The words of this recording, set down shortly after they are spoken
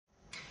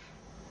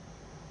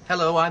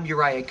Hello, I'm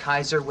Uriah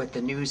Kaiser with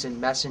the News and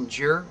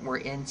Messenger. We're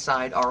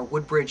inside our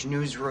Woodbridge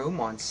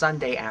newsroom on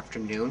Sunday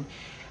afternoon.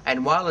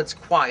 And while it's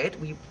quiet,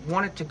 we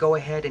wanted to go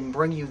ahead and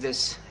bring you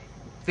this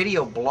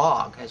video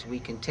blog as we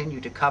continue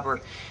to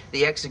cover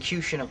the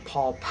execution of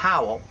Paul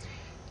Powell.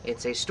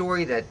 It's a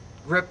story that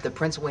gripped the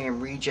Prince William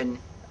region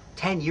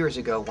 10 years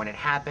ago when it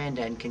happened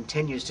and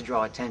continues to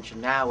draw attention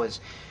now as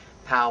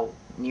Powell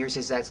nears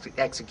his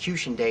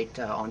execution date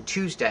on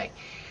Tuesday.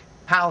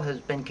 Powell has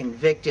been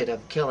convicted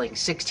of killing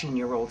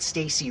 16-year-old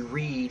Stacy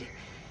Reed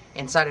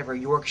inside of her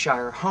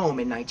Yorkshire home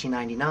in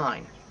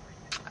 1999.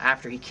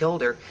 After he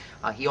killed her,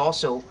 he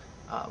also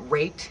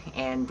raped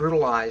and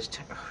brutalized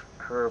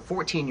her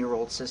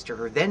 14-year-old sister,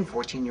 her then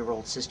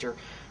 14-year-old sister,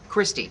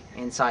 Christy,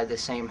 inside the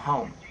same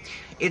home.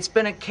 It's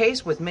been a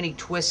case with many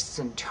twists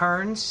and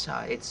turns.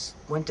 It's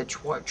went to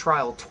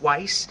trial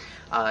twice.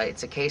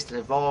 It's a case that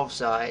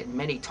involves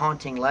many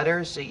taunting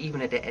letters,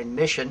 even an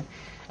admission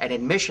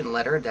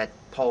letter that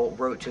Paul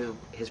wrote to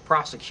his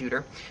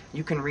prosecutor.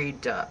 You can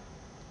read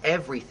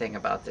everything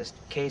about this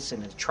case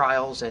and its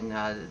trials and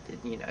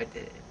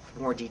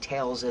more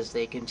details as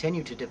they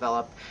continue to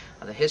develop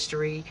the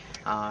history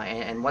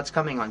and what's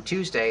coming on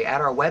Tuesday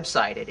at our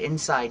website at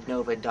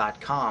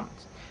InsideNova.com.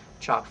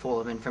 Chock full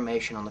of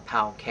information on the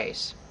Powell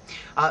case.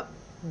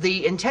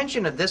 The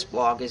intention of this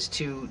blog is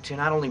to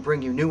not only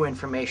bring you new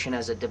information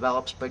as it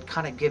develops, but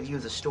kind of give you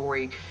the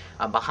story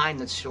behind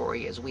the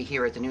story as we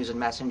here at the News and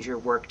Messenger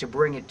work to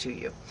bring it to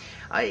you.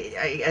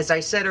 As I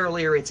said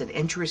earlier, it's an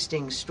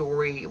interesting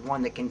story,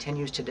 one that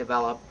continues to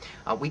develop.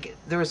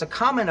 There was a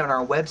comment on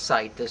our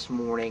website this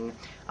morning.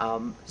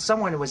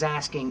 Someone was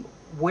asking,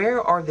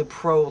 where are the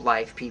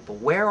pro-life people?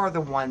 Where are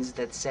the ones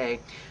that say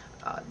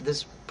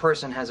this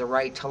person has a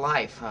right to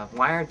life?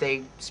 Why aren't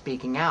they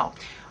speaking out?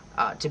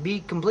 To be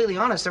completely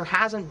honest, there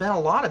hasn't been a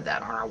lot of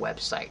that on our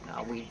website.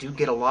 We do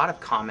get a lot of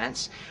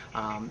comments,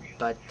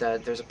 but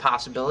there's a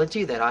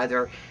possibility that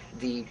either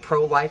the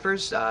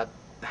pro-lifers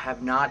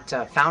have not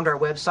found our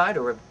website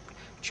or have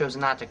chosen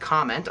not to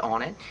comment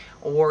on it,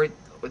 or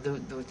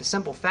the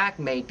simple fact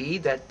may be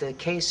that the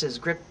case has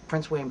gripped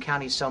Prince William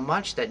County so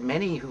much that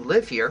many who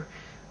live here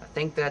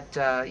think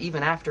that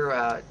even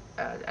after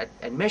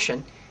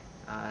admission,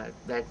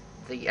 that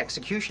the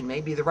execution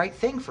may be the right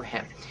thing for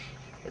him.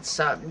 It's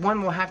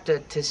one we'll have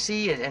to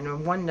see,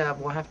 and one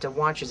we'll have to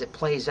watch as it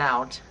plays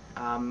out.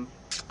 On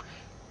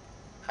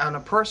a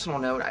personal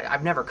note,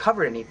 I've never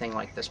covered anything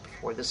like this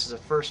before. This is a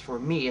first for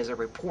me as a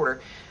reporter.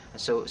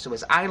 So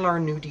as I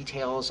learn new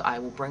details, I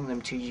will bring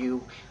them to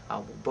you.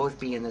 We'll both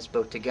be in this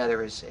boat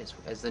together as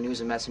the News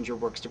and Messenger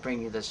works to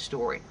bring you this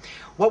story.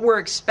 What we're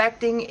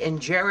expecting in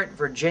Jarrett,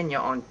 Virginia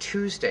on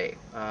Tuesday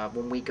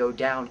when we go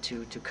down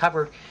to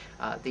cover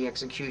the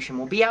execution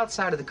will be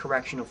outside of the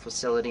correctional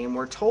facility, and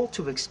we're told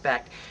to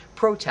expect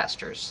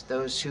protesters,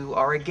 those who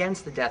are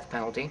against the death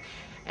penalty,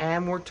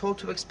 and we're told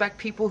to expect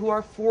people who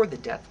are for the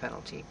death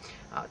penalty.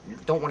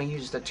 Don't want to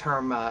use the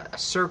term a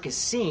circus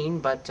scene,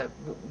 but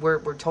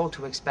we're told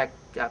to expect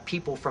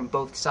people from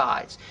both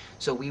sides.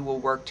 So we will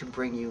work to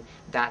bring you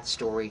that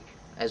story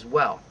as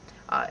well.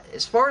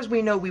 As far as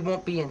we know, we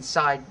won't be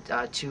inside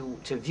to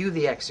view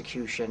the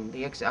execution.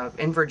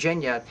 In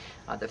Virginia,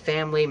 the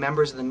family,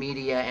 members of the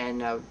media,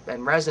 and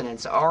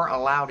residents are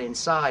allowed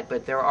inside,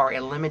 but there are a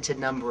limited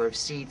number of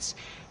seats.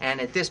 And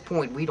at this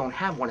point, we don't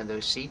have one of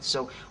those seats,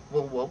 so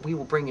we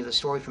will bring you the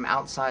story from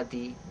outside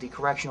the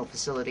correctional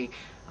facility.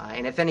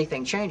 And if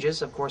anything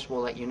changes, of course, we'll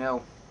let you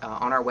know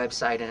on our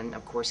website and,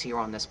 of course, here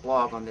on this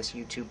blog, on this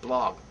YouTube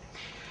blog.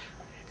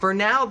 For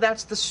now,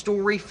 that's the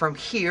story from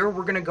here.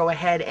 We're going to go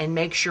ahead and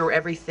make sure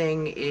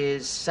everything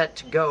is set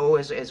to go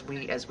as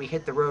we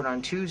hit the road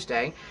on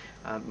Tuesday.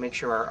 Make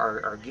sure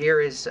our gear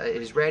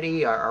is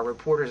ready, our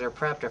reporters are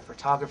prepped, our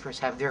photographers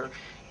have their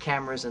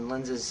cameras and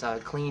lenses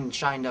clean,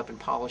 shined up, and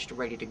polished,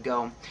 ready to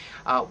go.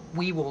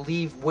 We will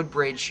leave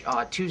Woodbridge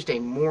Tuesday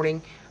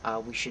morning.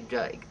 We should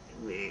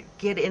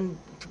get in.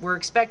 We're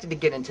expected to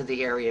get into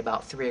the area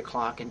about 3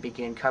 o'clock and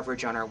begin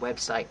coverage on our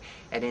website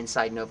at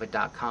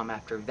InsideNova.com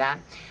after that.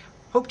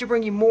 Hope to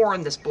bring you more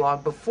on this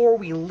blog before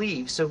we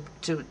leave, so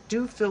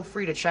do feel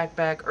free to check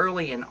back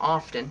early and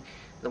often.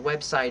 The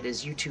website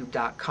is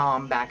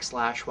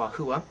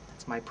youtube.com/Wahooa.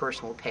 That's my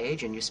personal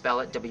page, and you spell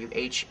it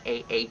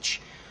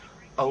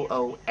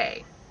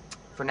WHAHOOA.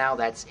 For now,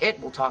 that's it.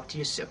 We'll talk to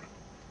you soon.